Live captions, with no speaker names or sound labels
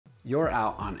You're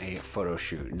out on a photo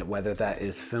shoot, whether that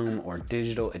is film or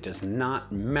digital, it does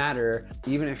not matter.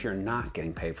 Even if you're not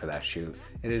getting paid for that shoot,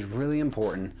 it is really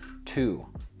important to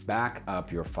back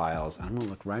up your files. I'm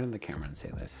gonna look right in the camera and say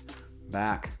this,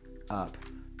 back up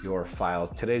your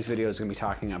files. Today's video is gonna be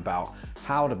talking about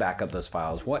how to back up those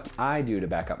files, what I do to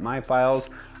back up my files.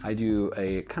 I do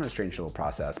a kind of strange little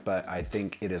process, but I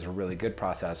think it is a really good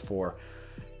process for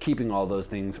keeping all those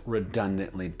things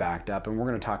redundantly backed up. And we're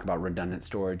gonna talk about redundant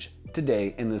storage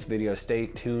today in this video. Stay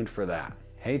tuned for that.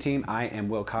 Hey team, I am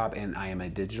Will Cobb and I am a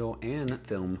digital and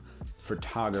film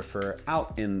photographer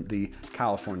out in the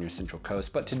California Central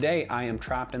Coast. But today I am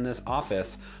trapped in this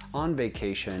office on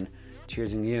vacation,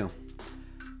 cheersing you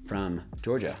from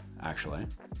Georgia, actually.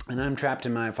 And I'm trapped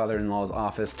in my father-in-law's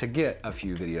office to get a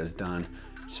few videos done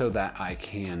so that I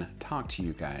can talk to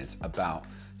you guys about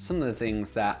some of the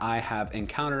things that I have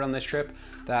encountered on this trip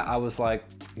that I was like,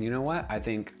 you know what? I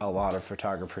think a lot of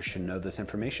photographers should know this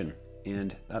information.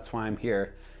 And that's why I'm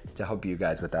here to help you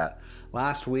guys with that.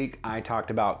 Last week, I talked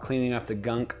about cleaning up the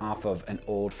gunk off of an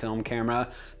old film camera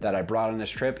that I brought on this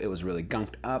trip. It was really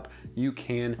gunked up. You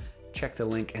can check the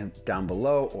link down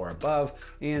below or above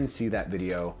and see that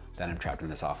video that I'm trapped in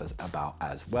this office about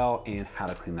as well, and how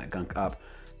to clean that gunk up.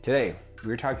 Today,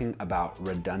 we're talking about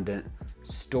redundant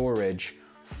storage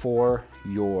for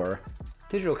your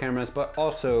digital cameras, but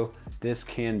also this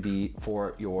can be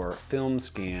for your film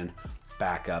scan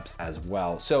backups as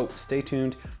well. So stay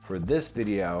tuned for this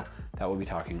video that will be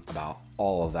talking about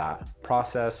all of that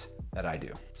process that I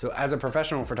do. So as a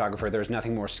professional photographer, there's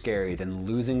nothing more scary than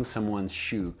losing someone's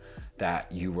shoot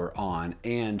that you were on.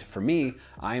 And for me,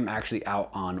 I'm actually out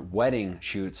on wedding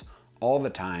shoots all the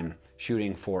time,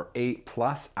 shooting for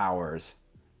 8+ hours,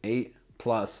 8+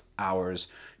 hours,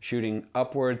 shooting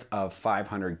upwards of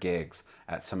 500 gigs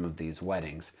at some of these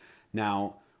weddings.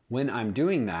 Now, when I'm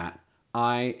doing that,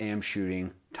 I am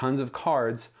shooting tons of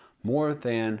cards, more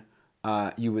than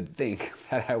you would think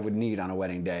that I would need on a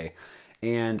wedding day.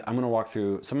 And I'm gonna walk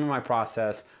through some of my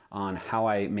process on how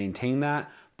I maintain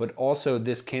that, but also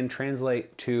this can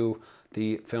translate to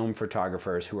the film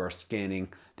photographers who are scanning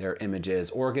their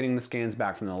images or getting the scans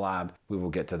back from the lab. We will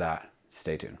get to that.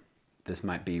 Stay tuned. This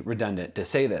might be redundant to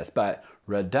say this, but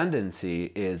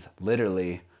redundancy is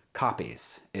literally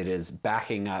copies. It is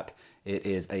backing up. It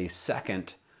is a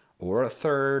second or a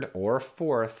third or a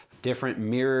fourth different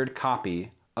mirrored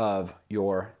copy of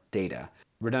your data.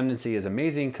 Redundancy is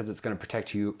amazing because it's going to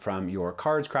protect you from your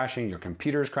cards crashing, your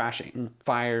computers crashing,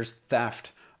 fires,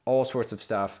 theft, all sorts of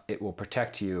stuff. It will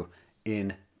protect you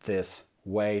in this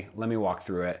way. Let me walk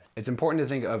through it. It's important to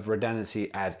think of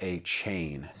redundancy as a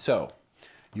chain. So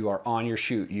you are on your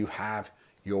shoot, you have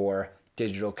your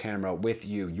digital camera with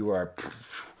you, you are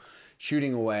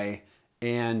shooting away,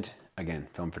 and again,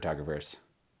 film photographers,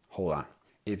 hold on.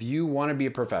 If you want to be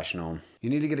a professional, you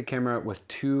need to get a camera with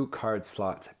 2 card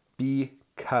slots,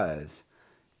 because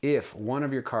if one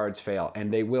of your cards fail,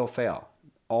 and they will fail,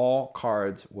 all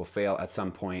cards will fail at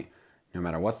some point, no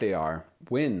matter what they are.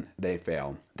 When they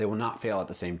fail, they will not fail at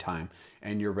the same time,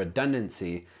 and your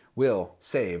redundancy will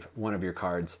save one of your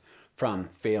cards from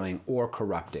failing or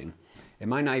corrupting. It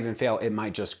might not even fail, it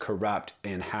might just corrupt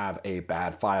and have a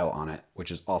bad file on it,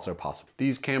 which is also possible.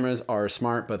 These cameras are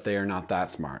smart, but they are not that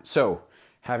smart. So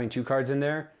having 2 cards in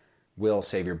there will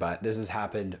save your butt. This has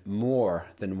happened more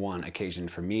than one occasion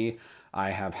for me.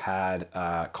 I have had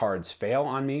cards fail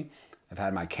on me. I've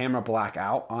had my camera black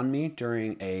out on me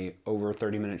during a over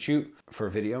 30-minute shoot for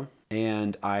video.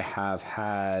 And I have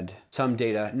had some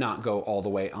data not go all the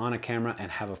way on a camera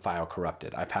and have a file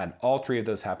corrupted. I've had all 3 of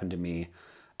those happen to me,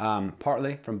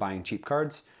 partly from buying cheap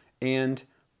cards and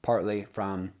partly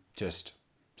from just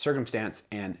circumstance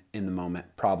and in the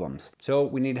moment problems. So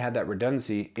we need to have that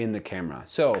redundancy in the camera.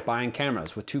 So buying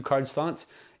cameras with 2 card slots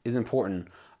is important.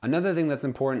 Another thing that's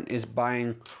important is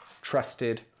buying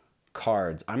trusted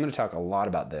cards. I'm going to talk a lot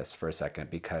about this for a second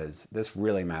because this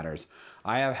really matters.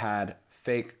 I have had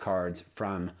fake cards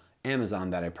from Amazon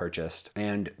that I purchased,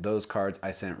 and those cards I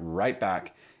sent right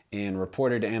back and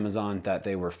reported to Amazon that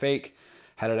they were fake.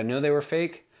 How did I know they were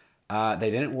fake? They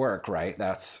didn't work right,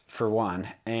 that's for one.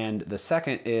 And the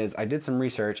second is I did some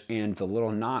research and the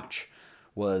little notch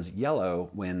was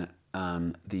yellow when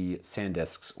the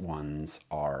SanDisk's ones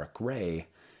are gray,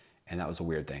 and that was a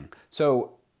weird thing.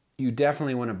 So you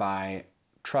definitely want to buy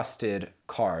trusted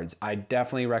cards. I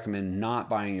definitely recommend not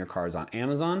buying your cards on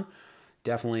Amazon.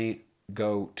 Definitely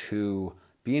go to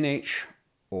B&H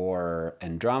or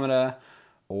Andromeda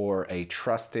or a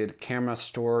trusted camera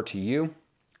store to you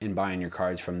in buying your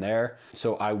cards from there.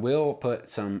 So I will put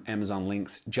some Amazon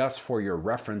links just for your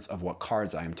reference of what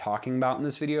cards I'm talking about in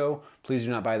this video. Please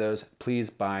do not buy those. Please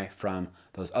buy from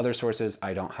those other sources.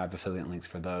 I don't have affiliate links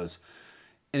for those.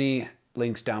 Any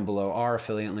links down below are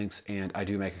affiliate links, and I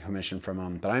do make a commission from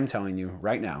them. But I'm telling you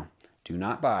right now, do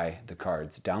not buy the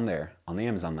cards down there on the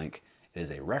Amazon link. It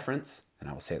is a reference, and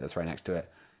I will say this right next to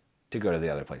it, to go to the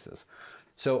other places.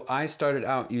 So I started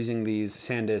out using these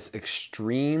SanDisk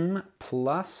Extreme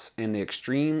Plus and the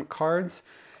Extreme cards,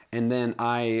 and then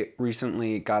I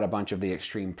recently got a bunch of the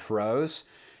Extreme Pros,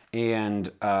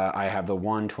 and I have the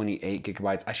 128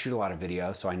 gigabytes. I shoot a lot of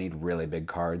video, so I need really big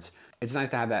cards. It's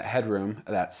nice to have that headroom,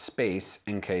 that space,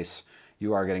 in case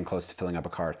you are getting close to filling up a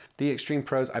card. The Extreme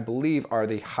Pros, I believe, are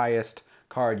the highest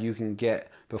card you can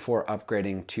get before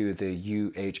upgrading to the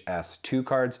UHS-2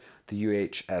 cards. The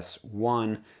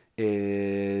UHS-1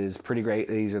 is pretty great.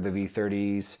 These are the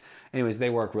V30s. Anyways, they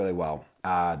work really well.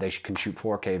 They can shoot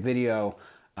 4K video.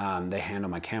 They handle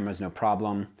my cameras no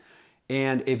problem.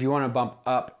 And if you want to bump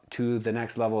up to the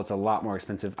next level, it's a lot more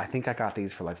expensive. I think I got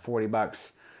these for like 40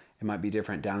 bucks. It might be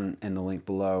different down in the link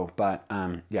below, but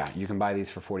yeah, you can buy these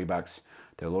for 40 bucks.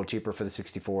 They're a little cheaper for the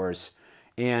 64s.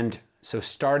 And so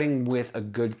starting with a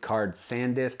good card,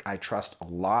 SanDisk, I trust a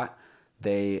lot.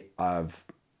 They have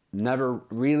never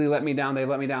really let me down. They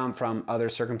let me down from other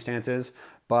circumstances,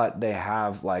 but they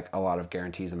have like a lot of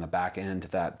guarantees on the back end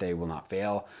that they will not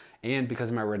fail. And because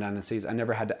of my redundancies, I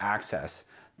never had to access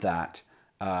that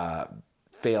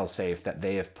fail safe that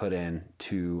they have put in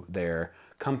to their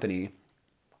company.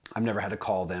 I've never had to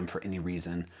call them for any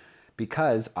reason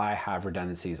because I have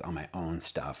redundancies on my own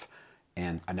stuff,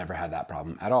 and I never had that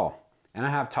problem at all. And I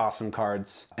have tossed some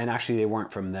cards, and actually they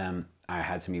weren't from them. I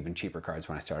had some even cheaper cards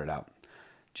when I started out.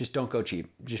 Just don't go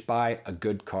cheap. Just buy a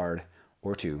good card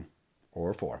or two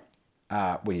or four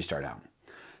when you start out.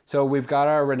 So we've got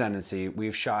our redundancy.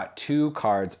 We've shot 2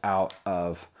 cards out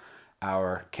of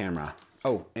our camera.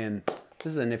 Oh, and this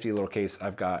is a nifty little case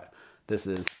I've got. This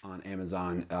is on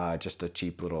Amazon, just a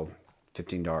cheap little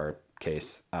 $15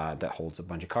 case that holds a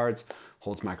bunch of cards,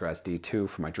 holds micro SD too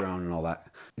for my drone and all that.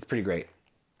 It's pretty great.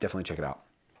 Definitely check it out.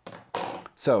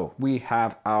 So we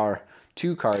have our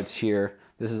 2 cards here.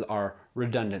 This is our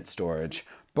redundant storage.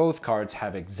 Both cards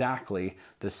have exactly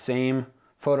the same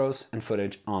photos and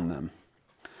footage on them.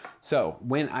 So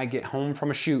when I get home from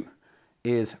a shoot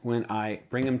is when I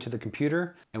bring them to the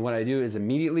computer, and what I do is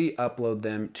immediately upload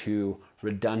them to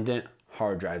redundant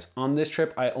hard drives. On this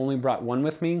trip, I only brought one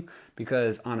with me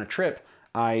because on a trip,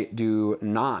 I do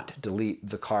not delete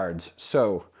the cards.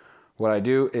 So what I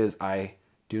do is I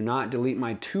do not delete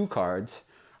my 2 cards.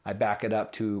 I back it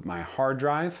up to my hard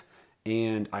drive,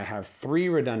 and I have 3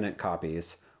 redundant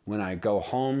copies. When I go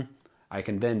home, I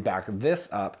can then back this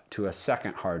up to a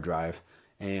second hard drive,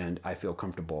 and I feel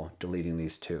comfortable deleting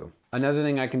these 2. Another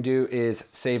thing I can do is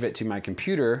save it to my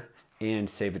computer and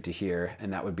save it to here,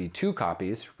 and that would be 2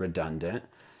 copies, redundant,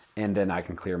 and then I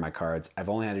can clear my cards. I've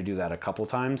only had to do that a couple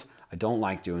times. I don't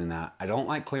like doing that. I don't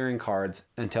like clearing cards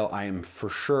until I am for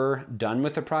sure done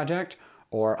with the project,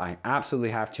 or I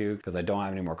absolutely have to because I don't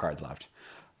have any more cards left.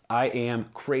 I am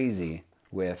crazy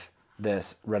with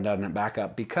this redundant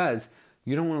backup because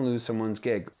you don't want to lose someone's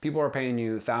gig. People are paying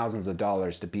you thousands of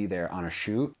dollars to be there on a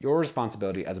shoot. Your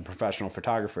responsibility as a professional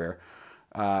photographer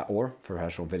or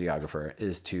professional videographer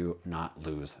is to not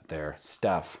lose their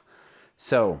stuff.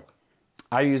 So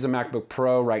I use a MacBook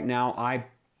Pro right now. I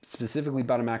specifically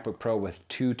bought a MacBook Pro with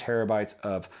 2 terabytes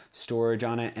of storage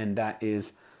on it, and that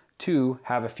is to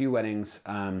have a few weddings,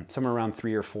 somewhere around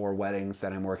 3 or 4 weddings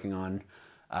that I'm working on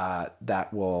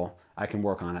I can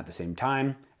work on at the same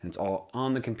time, and it's all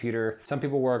on the computer. Some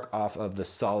people work off of the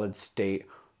solid state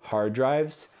hard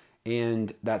drives,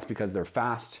 and that's because they're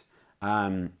fast.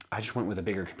 I just went with a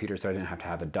bigger computer so I didn't have to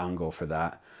have a dongle for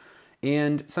that.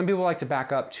 And some people like to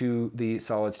back up to the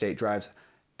solid state drives.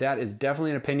 That is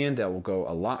definitely an opinion that will go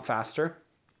a lot faster.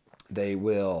 They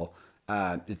will,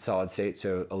 it's solid state,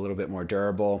 so a little bit more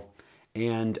durable,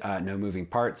 and no moving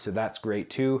parts, so that's great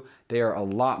too. They are a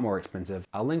lot more expensive.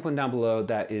 I'll link one down below.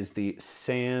 That is the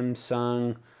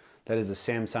Samsung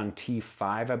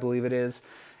T5, I believe it is,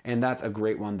 and that's a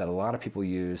great one that a lot of people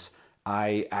use.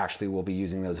 I actually will be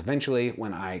using those eventually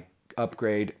when I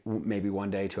upgrade maybe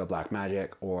one day to a Blackmagic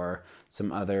or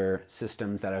some other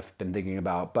systems that I've been thinking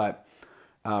about. But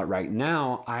right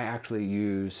now I actually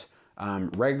use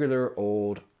regular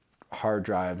old hard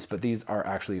drives, but these are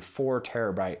actually 4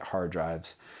 terabyte hard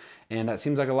drives, and that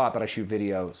seems like a lot, but I shoot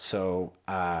video, so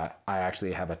I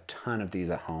actually have a ton of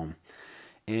these at home.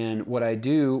 And what I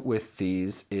do with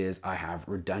these is I have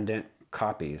redundant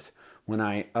copies. When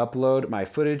I upload my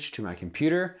footage to my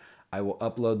computer, I will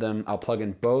upload them. I'll plug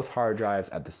in both hard drives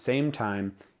at the same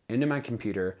time into my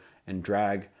computer and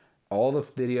drag all the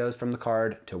videos from the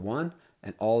card to one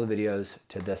and all the videos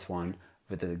to this one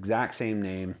with the exact same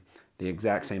name, the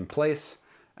exact same place,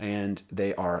 and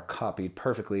they are copied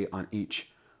perfectly on each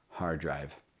hard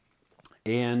drive.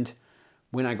 And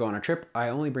when I go on a trip, I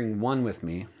only bring one with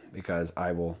me because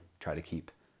I will try to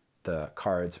keep the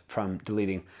cards from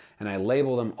deleting, and I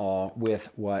label them all with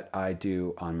what I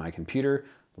do on my computer,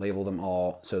 label them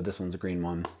all. So this one's a green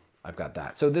one, I've got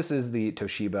that. So this is the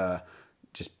Toshiba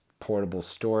just portable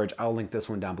storage. I'll link this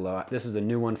one down below. This is a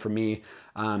new one for me.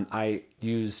 I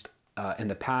used in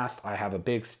the past, I have a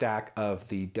big stack of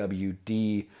the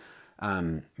WD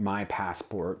My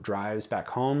Passport drives back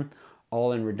home,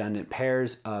 all in redundant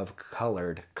pairs of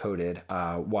coded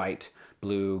white,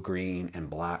 blue, green, and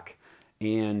black.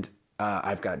 And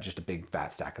I've got just a big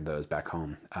fat stack of those back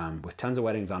home with tons of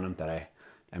weddings on them that I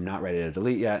am not ready to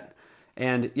delete yet.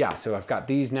 And yeah, so I've got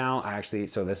these now.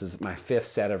 So this is my 5th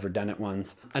set of redundant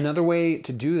ones. Another way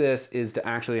to do this is to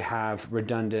actually have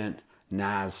redundant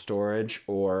NAS storage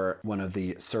or one of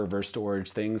the server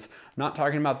storage things. I'm not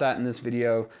talking about that in this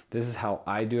video. This is how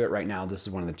I do it right now. This is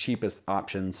one of the cheapest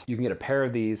options. You can get a pair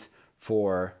of these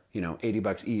for, you know, 80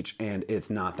 bucks each, and it's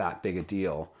not that big a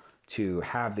deal to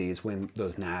have these when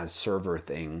those NAS server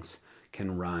things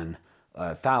can run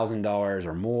 $1,000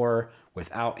 or more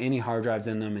without any hard drives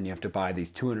in them, and you have to buy these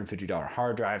 $250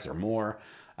 hard drives or more.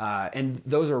 And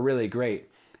those are really great,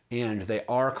 and they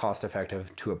are cost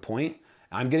effective to a point.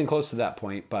 I'm getting close to that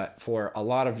point, but for a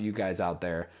lot of you guys out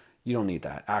there, you don't need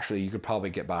that. Actually, you could probably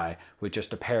get by with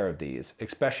just a pair of these,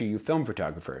 especially you film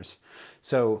photographers.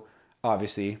 So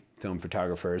obviously, film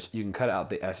photographers, you can cut out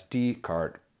the SD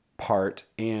card part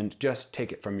and just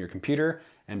take it from your computer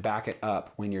and back it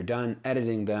up when you're done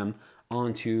editing them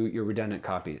onto your redundant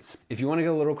copies. If you want to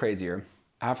get a little crazier,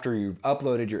 after you've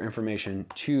uploaded your information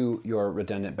to your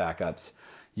redundant backups,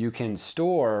 you can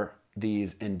store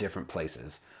these in different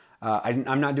places.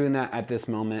 I'm not doing that at this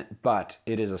moment, but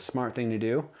it is a smart thing to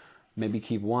do. Maybe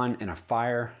keep one in a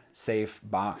fire safe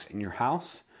box in your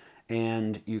house,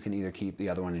 and you can either keep the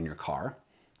other one in your car,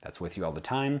 that's with you all the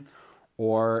time,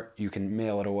 or you can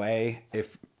mail it away.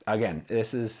 If, again,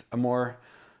 this is a more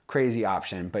crazy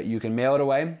option, but you can mail it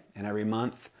away and every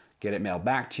month get it mailed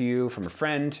back to you from a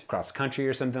friend across the country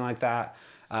or something like that.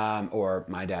 Or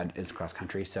my dad is across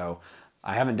country, so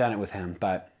I haven't done it with him,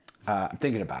 but I'm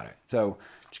thinking about it. So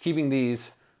just keeping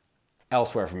these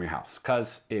elsewhere from your house,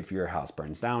 because if your house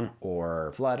burns down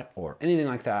or flood or anything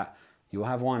like that, you will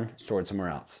have one stored somewhere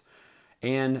else.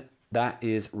 And that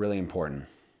is really important.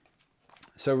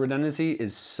 So redundancy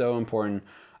is so important.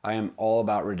 I am all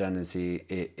about redundancy.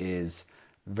 It is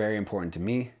very important to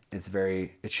me.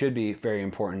 It should be very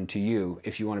important to you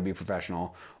if you want to be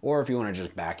professional, or if you want to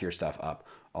just back your stuff up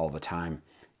all the time.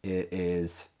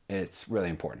 It's really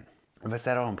important. Have I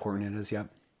said how important it is yet?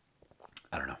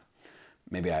 I don't know.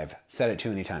 Maybe I've said it too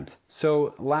many times.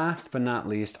 So last but not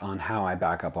least on how I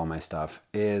back up all my stuff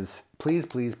is please,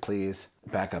 please, please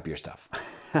back up your stuff.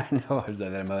 I know I've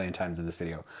said that a million times in this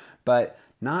video, but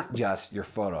not just your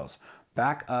photos.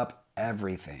 Back up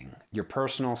everything. Your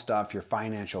personal stuff, your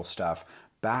financial stuff,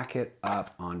 back it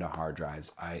up onto hard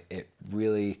drives. It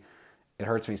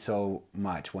hurts me so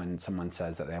much when someone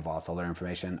says that they have lost all their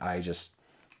information.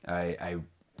 I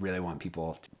really want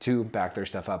people to back their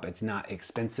stuff up. It's not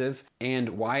expensive. And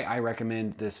why I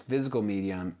recommend this physical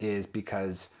medium is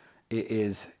because it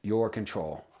is your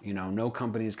control. You know, no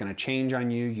company is going to change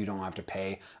on you. You don't have to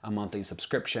pay a monthly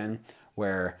subscription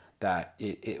where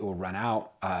it will run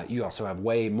out. You also have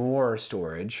way more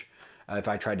storage. If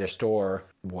I tried to store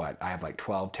I have like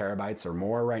 12 terabytes or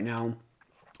more right now.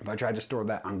 If I tried to store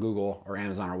that on Google or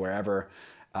Amazon or wherever,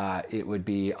 it would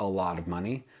be a lot of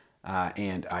money.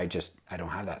 And I don't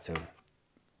have that. So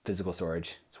physical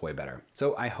storage, it's way better.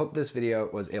 So I hope this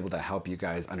video was able to help you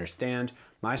guys understand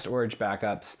my storage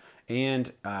backups,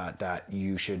 and that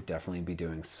you should definitely be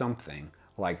doing something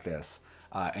like this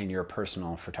in your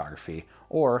personal photography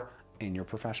or in your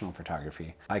professional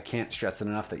photography. I can't stress it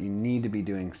enough that you need to be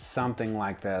doing something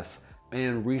like this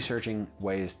and researching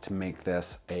ways to make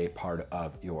this a part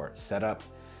of your setup.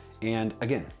 And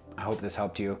again, I hope this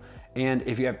helped you. And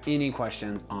if you have any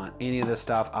questions on any of this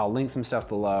stuff, I'll link some stuff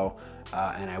below,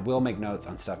 and I will make notes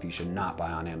on stuff you should not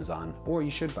buy on Amazon, or you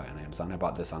should buy on Amazon. I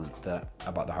bought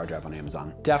the hard drive on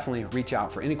Amazon. Definitely reach out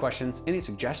for any questions, any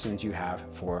suggestions you have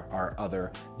for our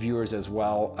other viewers as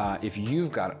well. If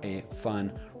you've got a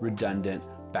fun, redundant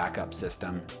backup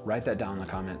system, write that down in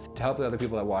the comments to help the other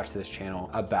people that watch this channel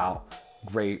about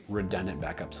great redundant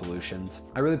backup solutions.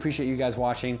 I really appreciate you guys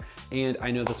watching, and I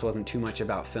know this wasn't too much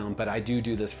about film, but I do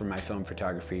this for my film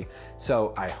photography,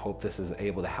 so I hope this is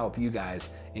able to help you guys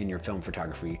in your film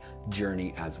photography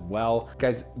journey as well.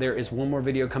 Guys, there is one more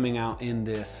video coming out in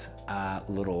this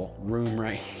little room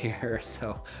right here,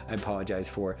 so I apologize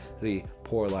for the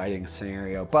poor lighting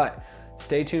scenario, but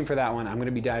stay tuned for that one. I'm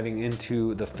gonna be diving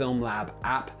into the Film Lab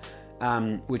app,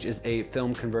 which is a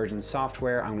film conversion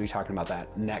software. I'm gonna be talking about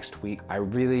that next week. I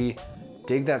really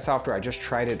dig that software. I just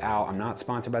tried it out. I'm not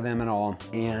sponsored by them at all.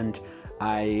 And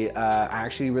I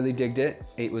actually really digged it.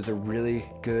 It was a really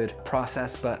good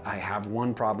process, but I have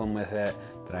one problem with it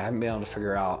that I haven't been able to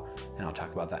figure out, and I'll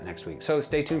talk about that next week. So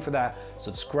stay tuned for that.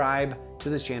 Subscribe to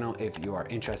this channel if you are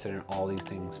interested in all these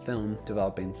things: film,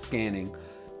 developing, scanning,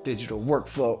 digital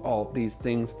workflow, all these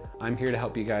things. I'm here to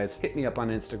help you guys. Hit me up on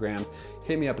Instagram,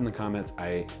 hit me up in the comments.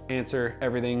 I answer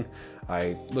everything,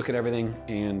 I look at everything,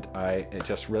 and I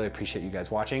just really appreciate you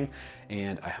guys watching,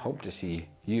 and I hope to see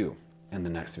you in the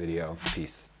next video.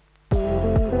 Peace.